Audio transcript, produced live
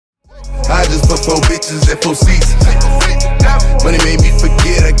just fuck 4 bitches at 4 seasons. Money made me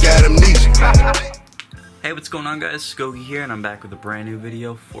forget I got amnesia. Hey, what's going on, guys? Skogey here, and I'm back with a brand new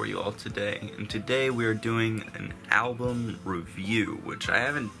video for you all today. And today we are doing an album review, which I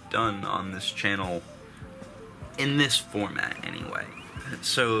haven't done on this channel in this format anyway.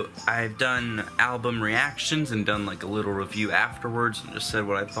 So I've done album reactions and done like a little review afterwards and just said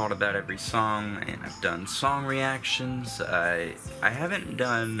what I thought about every song, and I've done song reactions. I haven't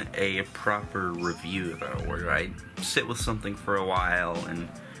done a proper review though, where I sit with something for a while and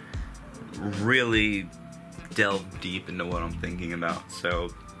really delve deep into what I'm thinking about. So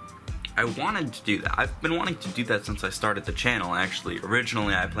I wanted to do that. I've been wanting to do that since I started the channel, actually.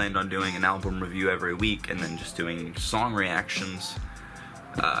 Originally I planned on doing an album review every week and then just doing song reactions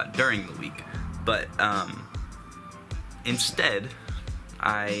during the week. But instead,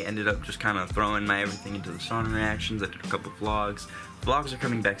 I ended up just kind of throwing my everything into the song reactions. I did a couple vlogs. Vlogs are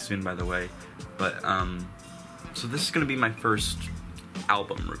coming back soon, by the way. But so this is going to be my first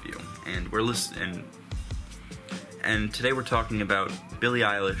album review, and we're listening. And today we're talking about Billie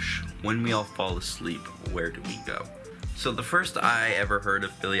Eilish, When We All Fall Asleep, Where Do We Go? So the first I ever heard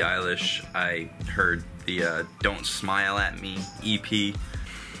of Billie Eilish, I heard the Don't Smile At Me EP.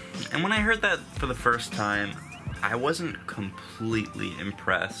 And when I heard that for the first time, I wasn't completely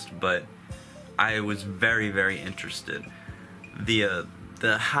impressed, but I was very, very interested. The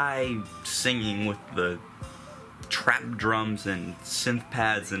high singing with the trap drums and synth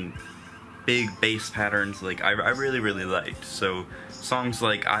pads and big bass patterns, like I really, really liked. So songs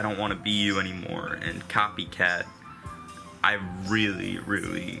like I Don't Want to Be You Anymore and Copycat, I really,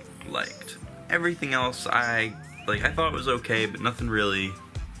 really liked. Everything else I thought it was okay, but nothing really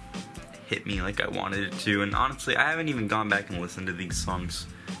hit me like I wanted it to. And honestly, I haven't even gone back and listened to these songs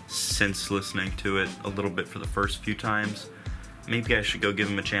since listening to it a little bit for the first few times. Maybe I should go give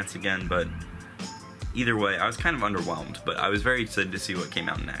them a chance again, but either way, I was kind of underwhelmed, but I was very excited to see what came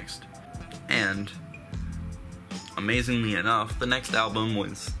out next. And amazingly enough, the next album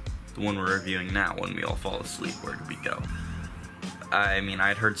was the one we're reviewing now, When We All Fall Asleep, Where Do We Go? I mean,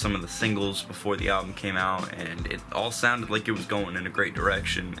 I'd heard some of the singles before the album came out, and it all sounded like it was going in a great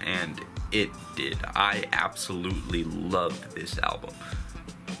direction, and it did. I absolutely loved this album.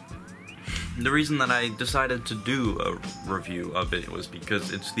 The reason that I decided to do a review of it was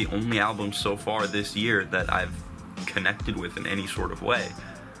because it's the only album so far this year that I've connected with in any sort of way.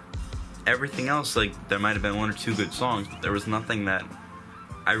 Everything else, like, there might have been 1 or 2 good songs, but there was nothing that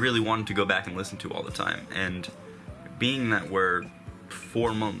I really wanted to go back and listen to all the time. And being that we're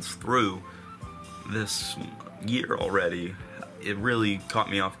 4 months through this year already, it really caught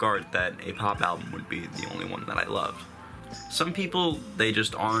me off guard that a pop album would be the only one that I loved. Some people, they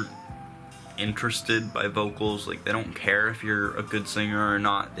just aren't interested by vocals. Like, they don't care if you're a good singer or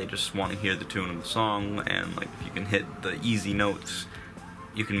not, they just want to hear the tune of the song, and like, if you can hit the easy notes,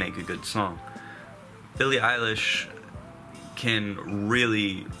 you can make a good song. Billie Eilish can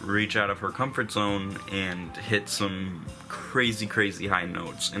really reach out of her comfort zone and hit some crazy, crazy high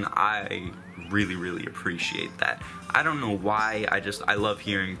notes, and I really, really appreciate that. I don't know why, I love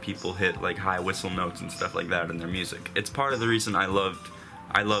hearing people hit like high whistle notes and stuff like that in their music. It's part of the reason I love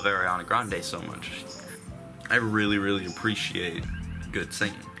Ariana Grande so much. I really, really appreciate good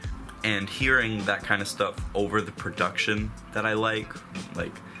singing. And hearing that kind of stuff over the production that I like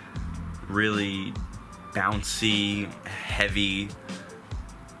really bouncy, heavy,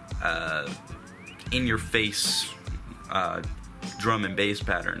 in-your-face drum and bass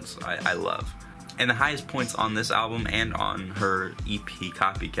patterns, I love. And the highest points on this album and on her EP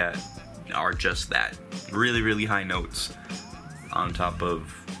Copycat are just that. Really, really high notes on top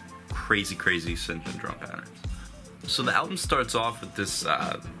of crazy, crazy synth and drum patterns. So the album starts off with this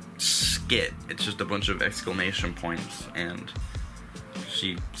skit. It's just a bunch of exclamation points, and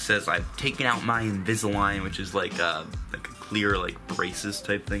she says, "I've taken out my Invisalign," which is like a clear, like, braces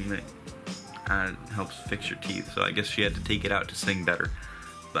type thing that helps fix your teeth. So I guess she had to take it out to sing better.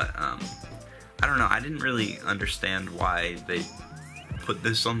 But I don't know, I didn't really understand why they put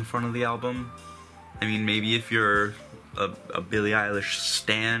this on the front of the album. I mean, maybe if you're a Billie Eilish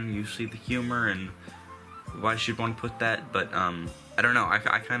stan, you see the humor and why she'd want to put that, but I don't know, I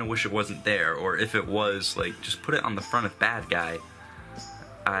kind of wish it wasn't there, or if it was, like, just put it on the front of Bad Guy.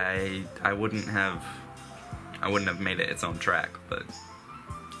 I wouldn't have made it its own track, but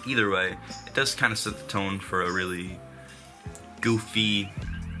either way, it does kind of set the tone for a really goofy,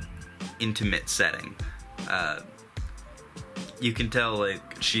 intimate setting. You can tell, like,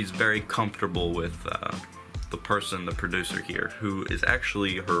 she's very comfortable with the producer here, who is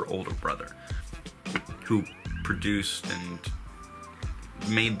actually her older brother, who produced and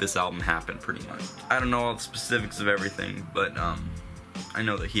made this album happen pretty much. I don't know all the specifics of everything, but I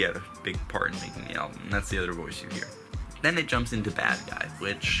know that he had a big part in making the album, and that's the other voice you hear. Then it jumps into Bad Guy,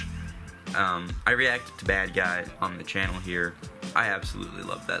 which I reacted to Bad Guy on the channel here. I absolutely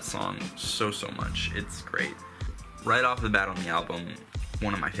love that song so much. It's great. Right off the bat on the album,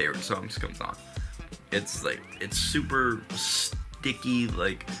 one of my favorite songs comes on. It's super sticky,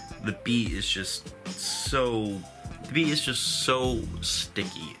 like the beat is just so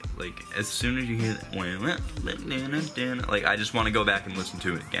sticky. Like as soon as you hear it, like I just want to go back and listen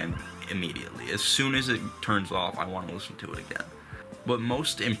to it again immediately. As soon as it turns off, I want to listen to it again. What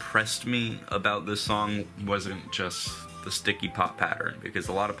most impressed me about this song wasn't just the sticky pop pattern, because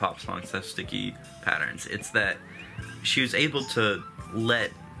a lot of pop songs have sticky patterns. It's that she was able to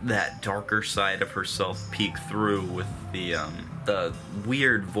let that darker side of herself peek through with the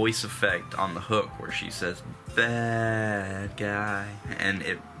weird voice effect on the hook where she says bad guy, and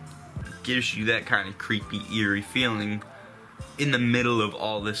it gives you that kind of creepy, eerie feeling in the middle of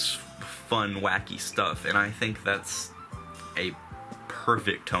all this fun, wacky stuff, and I think that's a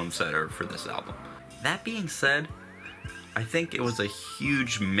perfect tone setter for this album. That being said, I think it was a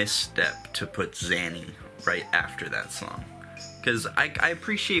huge misstep to put Zanny right after that song, because I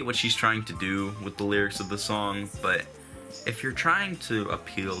appreciate what she's trying to do with the lyrics of the song, but if you're trying to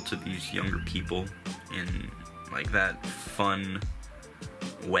appeal to these younger people in like that fun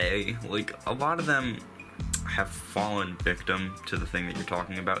way, like a lot of them have fallen victim to the thing that you're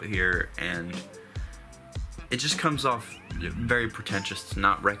talking about here, and it just comes off very pretentious to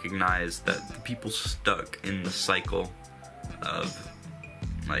not recognize that the people stuck in the cycle of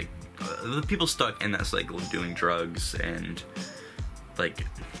like the people stuck in that cycle of doing drugs, and like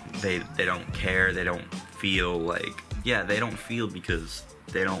they don't care, they don't feel, like, yeah, they don't feel because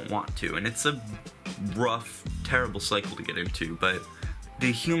they don't want to, and it's a rough, terrible cycle to get into, but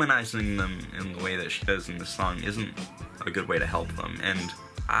dehumanizing them in the way that she does in this song isn't a good way to help them, and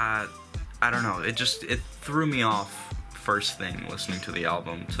I don't know, it threw me off first thing listening to the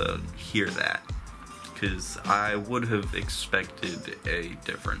album to hear that, because I would have expected a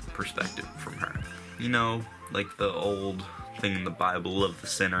different perspective from her. You know, like the old thing in the Bible of the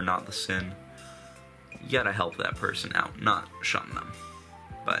sinner, not the sin. You gotta help that person out, not shun them.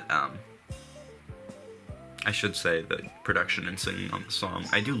 But, I should say the production and singing on the song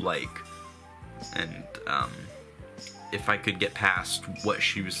I do like, and, if I could get past what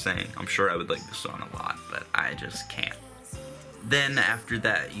she was saying, I'm sure I would like the song a lot, but I just can't. Then after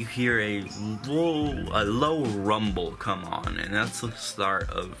that, you hear a low rumble come on, and that's the start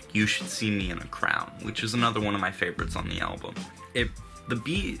of You Should See Me in a Crown, which is another one of my favorites on the album. The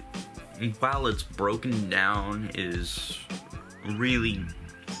beat, while it's broken down, is really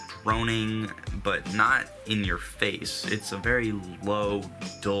droning, but not in your face. It's a very low,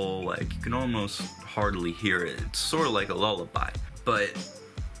 dull, like, you can almost hardly hear it. It's sort of like a lullaby, but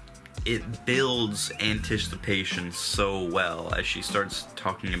it builds anticipation so well as she starts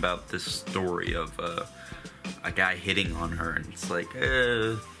talking about this story of a guy hitting on her, and it's like,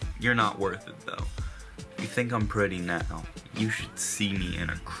 you're not worth it though. If you think I'm pretty now, you should see me in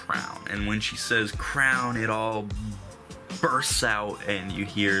a crown. And when she says crown, it all bursts out, and you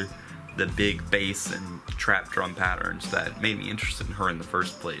hear the big bass and trap drum patterns that made me interested in her in the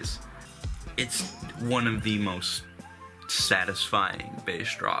first place. It's one of the most satisfying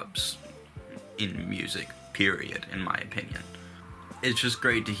bass drops in music, period, in my opinion. It's just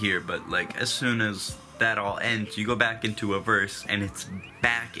great to hear, but like as soon as that all ends, you go back into a verse and it's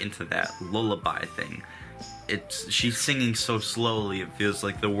back into that lullaby thing. She's singing so slowly, it feels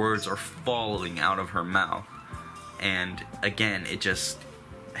like the words are falling out of her mouth, and again, it just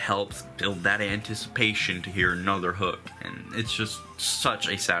helps build that anticipation to hear another hook, and it's just such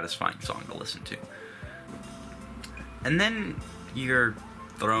a satisfying song to listen to. And then you're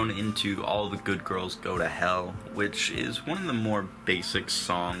thrown into All the Good Girls Go to Hell, which is one of the more basic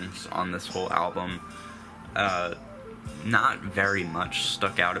songs on this whole album. Not very much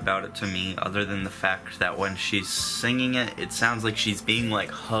stuck out about it to me, other than the fact that when she's singing it, it sounds like she's being like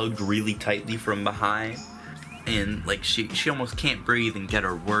hugged really tightly from behind, and like she almost can't breathe and get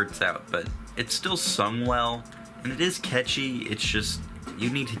her words out, but it's still sung well, and it is catchy. It's just,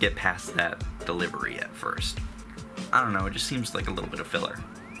 you need to get past that delivery at first. I don't know, it just seems like a little bit of filler.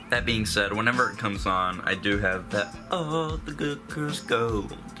 That being said, whenever it comes on, I do have that "All the Good Girls Go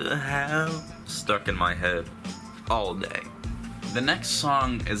to Hell" stuck in my head all day. The next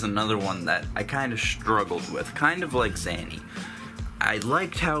song is another one that I kind of struggled with, kind of like Zanny. I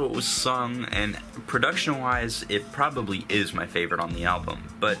liked how it was sung, and production-wise, it probably is my favorite on the album,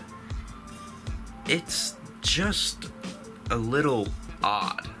 but it's just a little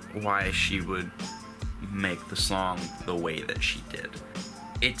odd why she would make the song the way that she did.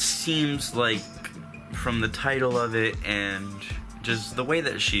 It seems like, from the title of it and just the way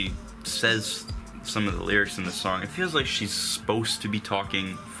that she says some of the lyrics in the song, it feels like she's supposed to be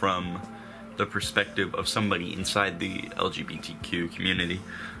talking from the perspective of somebody inside the LGBTQ community.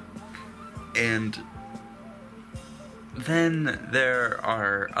 And then there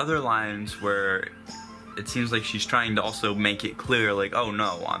are other lines where it seems like she's trying to also make it clear, like, oh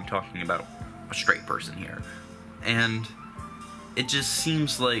no, I'm talking about a straight person here. And it just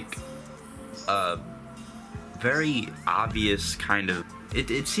seems like a very obvious kind of...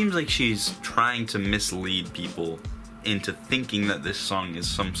 It seems like she's trying to mislead people into thinking that this song is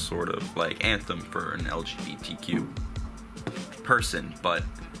some sort of, like, anthem for an LGBTQ person, but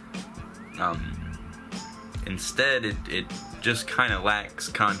instead it just kind of lacks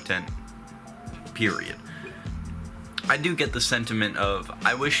content, period. I do get the sentiment of,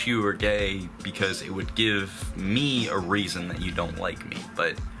 I wish you were gay because it would give me a reason that you don't like me,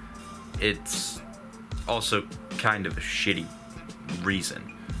 but it's also kind of a shitty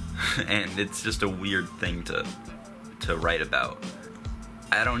reason, and it's just a weird thing to write about.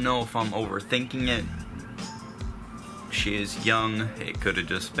 I don't know if I'm overthinking it. She is young. It could have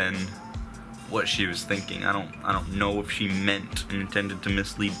just been what she was thinking. I don't know if she meant and intended to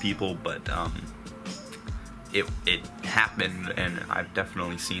mislead people, but it happened, and I've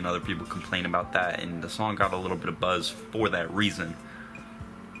definitely seen other people complain about that, and the song got a little bit of buzz for that reason.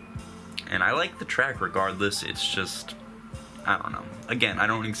 And I like the track regardless. It's just, I don't know. Again, I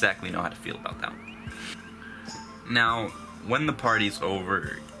don't exactly know how to feel about that one. Now, When the Party's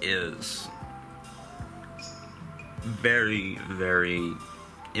Over is very, very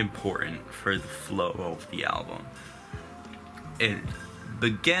important for the flow of the album. It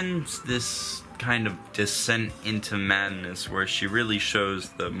begins this kind of descent into madness where she really shows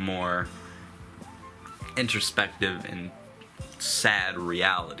the more introspective and sad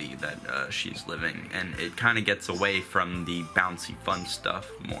reality that she's living, and it kind of gets away from the bouncy fun stuff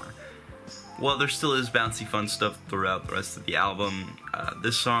more. Well, there still is bouncy fun stuff throughout the rest of the album.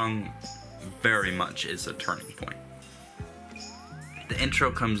 This song very much is a turning point. The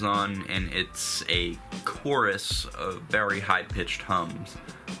intro comes on, and it's a chorus of very high-pitched hums.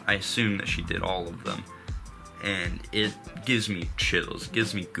 I assume that she did all of them. And it gives me chills,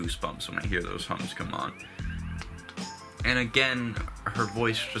 gives me goosebumps when I hear those hums come on. And again, her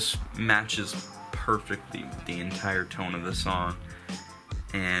voice just matches perfectly with the entire tone of the song.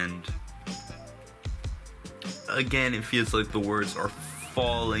 And again, it feels like the words are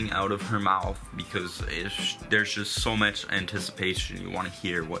falling out of her mouth because there's just so much anticipation. You want to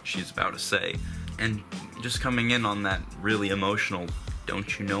hear what she's about to say. And just coming in on that really emotional,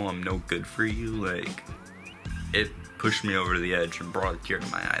 don't you know I'm no good for you, like, it pushed me over to the edge and brought a tear to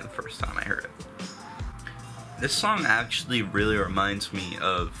my eye the first time I heard it. This song actually really reminds me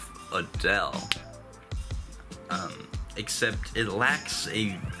of Adele, except it lacks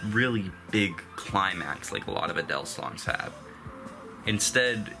a really big climax like a lot of Adele songs have.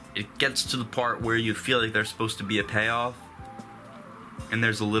 Instead, it gets to the part where you feel like there's supposed to be a payoff, and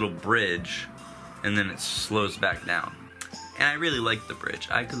there's a little bridge, and then it slows back down. And I really like the bridge.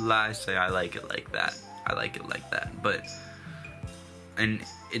 I could lie, say I like it like that. I like it like that. But, and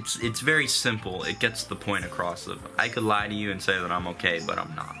it's very simple. It gets the point across of, I could lie to you and say that I'm okay, but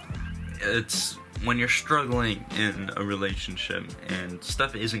I'm not. It's when you're struggling in a relationship and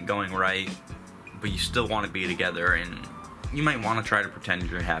stuff isn't going right, but you still want to be together, and you might want to try to pretend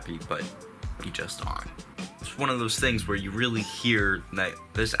you're happy, but you just aren't. It's one of those things where you really hear that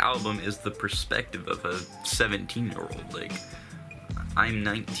this album is the perspective of a 17-year-old. Like, I'm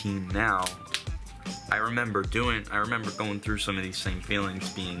 19 now. I remember going through some of these same feelings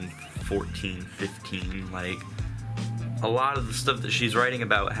being 14, 15, like, a lot of the stuff that she's writing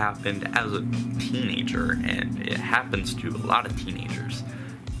about happened as a teenager, and it happens to a lot of teenagers.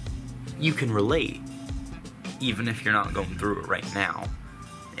 You can relate, even if you're not going through it right now.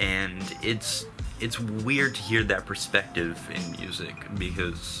 And it's weird to hear that perspective in music,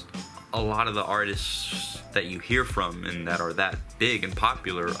 because a lot of the artists that you hear from and that are that big and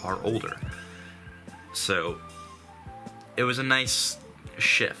popular are older. So it was a nice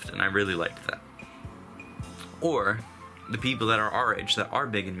shift, and I really liked that. Or the people that are our age, that are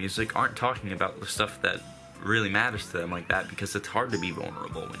big in music, aren't talking about the stuff that really matters to them like that, because it's hard to be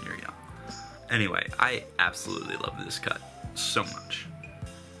vulnerable when you're young. Anyway, I absolutely love this cut so much.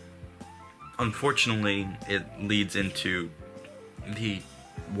 Unfortunately, it leads into the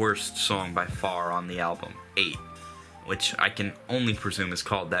worst song by far on the album, 8, which I can only presume is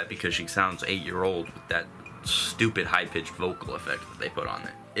called that because she sounds 8-year-old with that stupid high-pitched vocal effect that they put on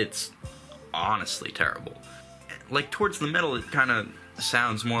it. It's honestly terrible. Like, towards the middle, it kind of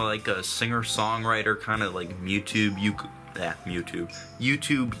sounds more like a singer-songwriter, kind of like YouTube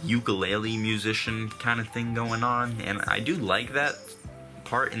ukulele musician kind of thing going on, and I do like that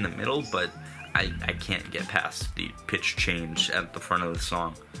part in the middle, but I can't get past the pitch change at the front of the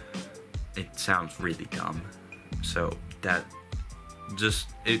song. It sounds really dumb. So that just,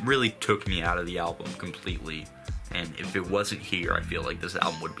 it really took me out of the album completely, and if it wasn't here, I feel like this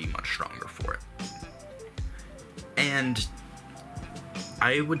album would be much stronger for it. And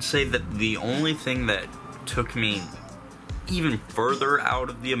I would say that the only thing that took me even further out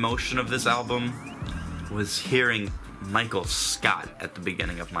of the emotion of this album was hearing Michael Scott at the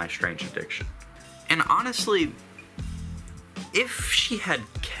beginning of My Strange Addiction. And honestly, if she had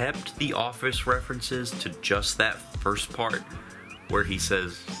kept the Office references to just that first part, where he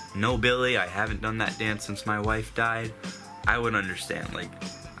says, "No, Billie, I haven't done that dance since my wife died," I would understand. Like,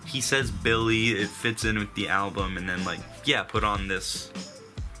 he says Billie, it fits in with the album, and then, like, yeah, put on this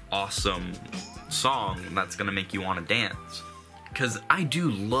awesome song that's gonna make you want to dance. Because I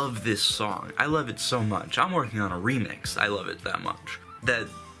do love this song. I love it so much. I'm working on a remix. I love it that much. That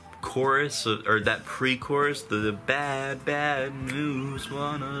chorus, or that pre-chorus, the bad, bad news,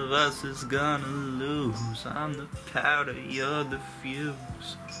 one of us is gonna lose. I'm the powder, you're the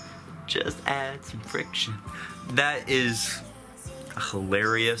fuse. Just add some friction. That is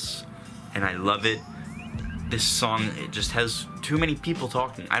hilarious, and I love it. This song, it just has too many people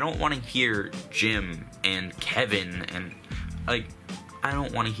talking. I don't want to hear Jim and Kevin and, like, I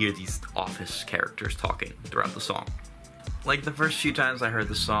don't want to hear these Office characters talking throughout the song. Like, the first few times I heard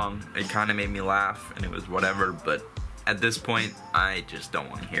the song, it kind of made me laugh, and it was whatever, but at this point, I just don't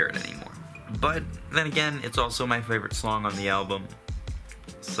want to hear it anymore. But then again, it's also my favorite song on the album,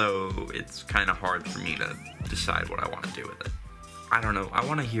 so it's kind of hard for me to decide what I want to do with it. I don't know, I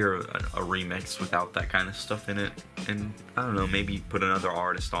want to hear a remix without that kind of stuff in it, and I don't know, maybe put another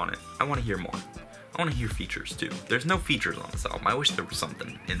artist on it. I want to hear more. I want to hear features too. There's no features on this album. I wish there was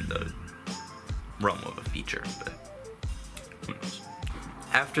something in the realm of a feature, but who knows.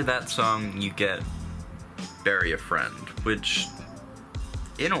 After that song, you get Bury a Friend, which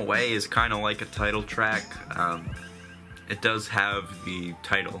in a way is kind of like a title track. It does have the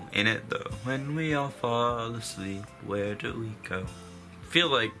title in it, though. When we all fall asleep, where do we go? I feel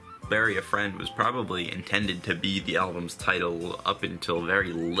like Bury a Friend was probably intended to be the album's title up until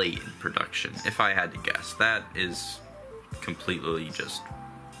very late in production, if I had to guess. That is completely just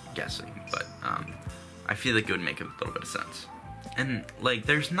guessing, but I feel like it would make a little bit of sense. And, like,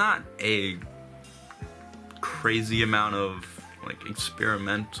 there's not a crazy amount of, like,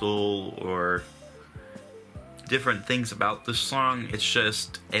 experimental or different things about this song. It's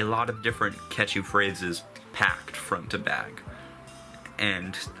just a lot of different catchy phrases packed front to back.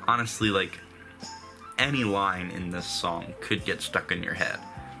 And honestly, like, any line in this song could get stuck in your head.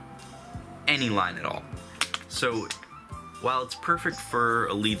 Any line at all. So, while it's perfect for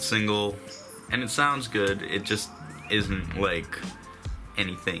a lead single, and it sounds good, it just isn't, like,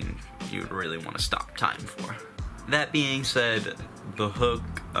 anything you would really want to stop time for. That being said, the hook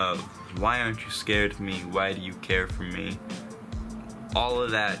of "Why aren't you scared of me? Why do you care for me?" all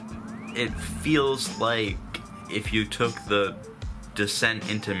of that, it feels like if you took the descent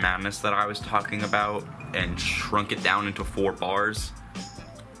into madness that I was talking about and shrunk it down into 4 bars,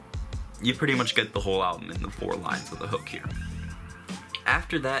 you pretty much get the whole album in the 4 lines of the hook here.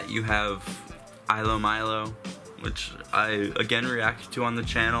 After that, you have Ilo Milo, which I again reacted to on the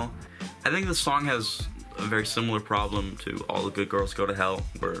channel. I think the song has a very similar problem to All the Good Girls Go to Hell,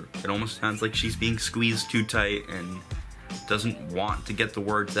 where it almost sounds like she's being squeezed too tight and doesn't want to get the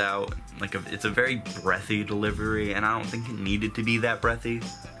words out. Like, it's a very breathy delivery, and I don't think it needed to be that breathy.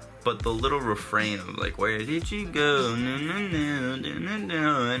 But the little refrain of, like, "Where did you go? No, no, no, no, no,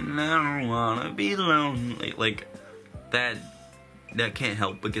 no, and I don't wanna be lonely." Like, that can't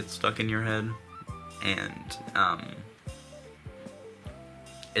help but get stuck in your head. And,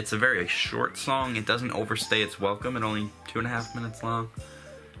 it's a very short song. It doesn't overstay its welcome. It's only 2.5 minutes long.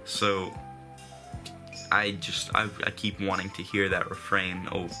 So, I keep wanting to hear that refrain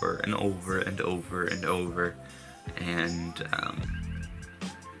over and over and over and over. And,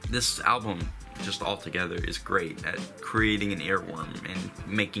 this album, just altogether, is great at creating an earworm and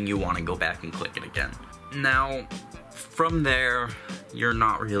making you want to go back and click it again. Now, from there, you're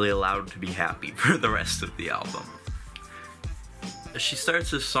not really allowed to be happy for the rest of the album. She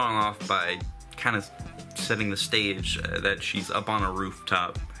starts this song off by kind of setting the stage that she's up on a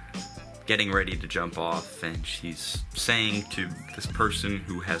rooftop, getting ready to jump off, and she's saying to this person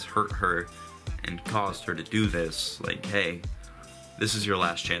who has hurt her and caused her to do this. Like, hey, this is your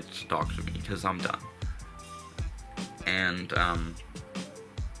last chance to talk to me, because I'm done. And,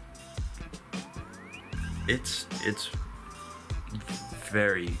 it's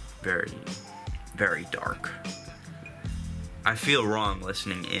very, very, very dark. I feel wrong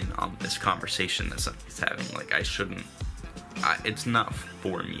listening in on this conversation that somebody's having. Like, I shouldn't, it's not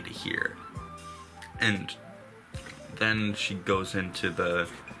for me to hear. And then she goes into the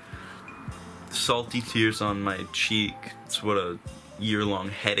salty tears on my cheek. It's what a year-long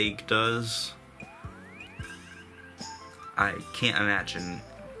headache does. I can't imagine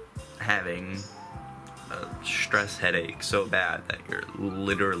having a stress headache so bad that you're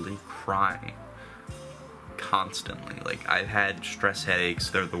literally crying constantly. Like, I've had stress headaches,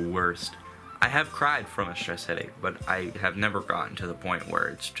 they're the worst. I have cried from a stress headache, but I have never gotten to the point where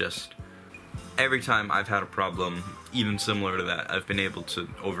it's just, every time I've had a problem, even similar to that, I've been able to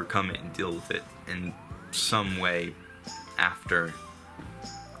overcome it and deal with it in some way after,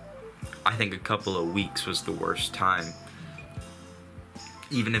 I think a couple of weeks was the worst time.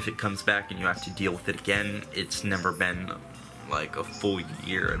 Even if it comes back and you have to deal with it again, it's never been like a full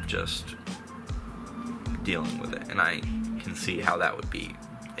year of just dealing with it, and I can see how that would be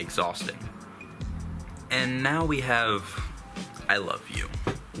exhausting. And now we have I Love You,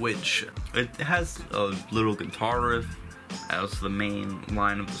 which it has a little guitar riff as the main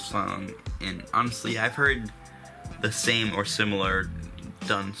line of the song, and honestly, I've heard the same or similar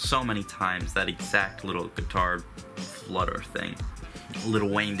done so many times, that exact little guitar flutter thing. Lil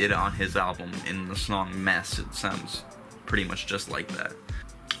Wayne did it on his album in the song Mess. It sounds pretty much just like that.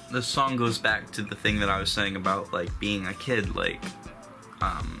 The song goes back to the thing that I was saying about, like, being a kid, like,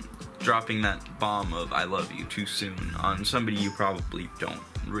 dropping that bomb of I love you too soon on somebody you probably don't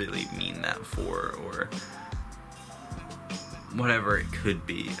really mean that for, or whatever it could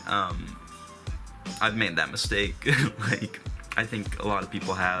be. I've made that mistake. Like, I think a lot of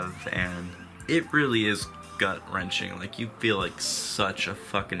people have, and it really is gut-wrenching. Like, you feel like such a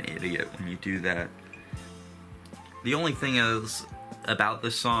fucking idiot when you do that. The only thing is about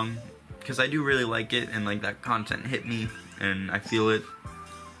this song, because I do really like it, and like that content hit me, and I feel it,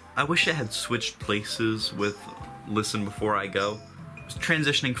 I wish it had switched places with Listen Before I Go.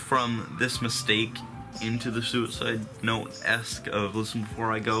 Transitioning from this mistake into the suicide note-esque of Listen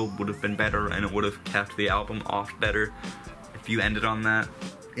Before I Go would have been better, and it would have kept the album off better if you ended on that.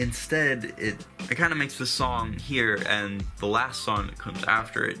 Instead, it kind of makes the song here and the last song that comes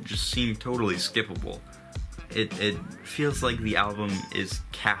after it just seem totally skippable. It feels like the album is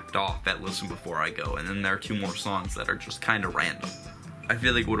capped off at Listen Before I Go, and then there are two more songs that are just kind of random. I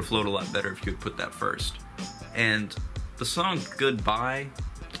feel like it would have flowed a lot better if you had put that first. And the song Goodbye,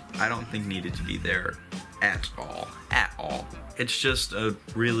 I don't think needed to be there at all. At all. It's just a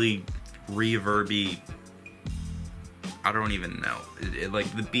really reverby, I don't even know.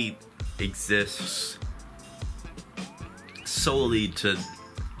 Like, the beat exists solely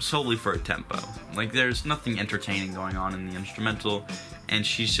for a tempo. Like, there's nothing entertaining going on in the instrumental, and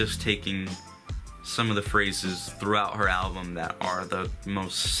she's just taking some of the phrases throughout her album that are the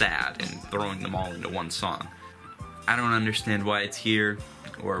most sad and throwing them all into one song. I don't understand why it's here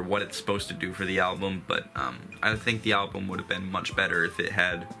or what it's supposed to do for the album, but I think the album would have been much better if it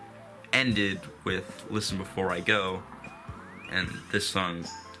had ended with Listen Before I Go, and this song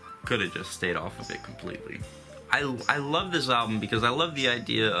could have just stayed off of it completely. I love this album because I love the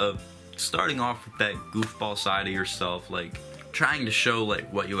idea of starting off with that goofball side of yourself, like trying to show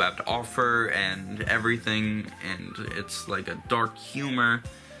like what you have to offer and everything, and it's like a dark humor,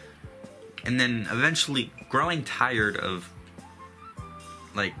 and then eventually growing tired of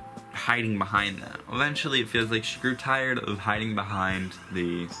like hiding behind that. Eventually it feels like she grew tired of hiding behind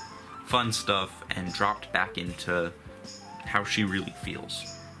the fun stuff and dropped back into how she really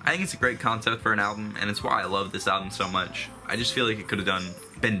feels. I think it's a great concept for an album, and it's why I love this album so much. I just feel like it could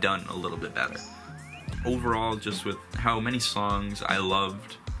have been done a little bit better. Overall, just with how many songs I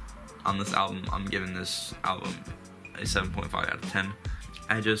loved on this album, I'm giving this album a 7.5 out of 10.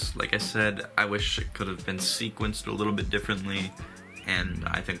 I just, like I said, I wish it could have been sequenced a little bit differently, and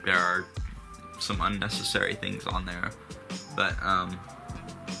I think there are some unnecessary things on there. But,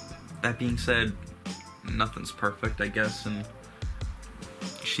 that being said, nothing's perfect, I guess, and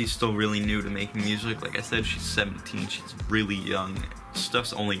she's still really new to making music. Like I said, she's 17, she's really young.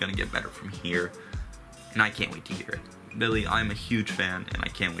 Stuff's only gonna get better from here, and I can't wait to hear it. Billie, I'm a huge fan, and I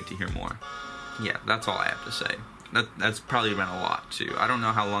can't wait to hear more. Yeah, that's all I have to say. That's probably been a lot, too. I don't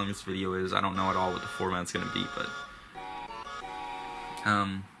know how long this video is, I don't know at all what the format's gonna be, but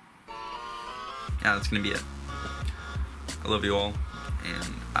yeah, that's gonna be it. I love you all,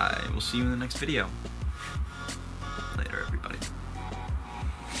 and I will see you in the next video. Later, everybody.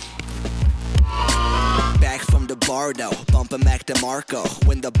 Back from the bar though, bumping Mac DeMarco.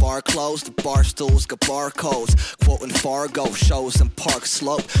 When the bar closed, the bar stools got barcodes. Quoting Fargo, shows in Park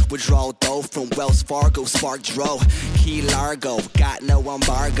Slope. Withdrawal dough from Wells Fargo, Spark Dro. Key Largo, got no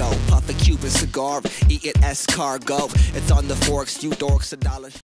embargo. Puff a Cuban cigar, eat it escargot. It's on the forks, you dorks $1.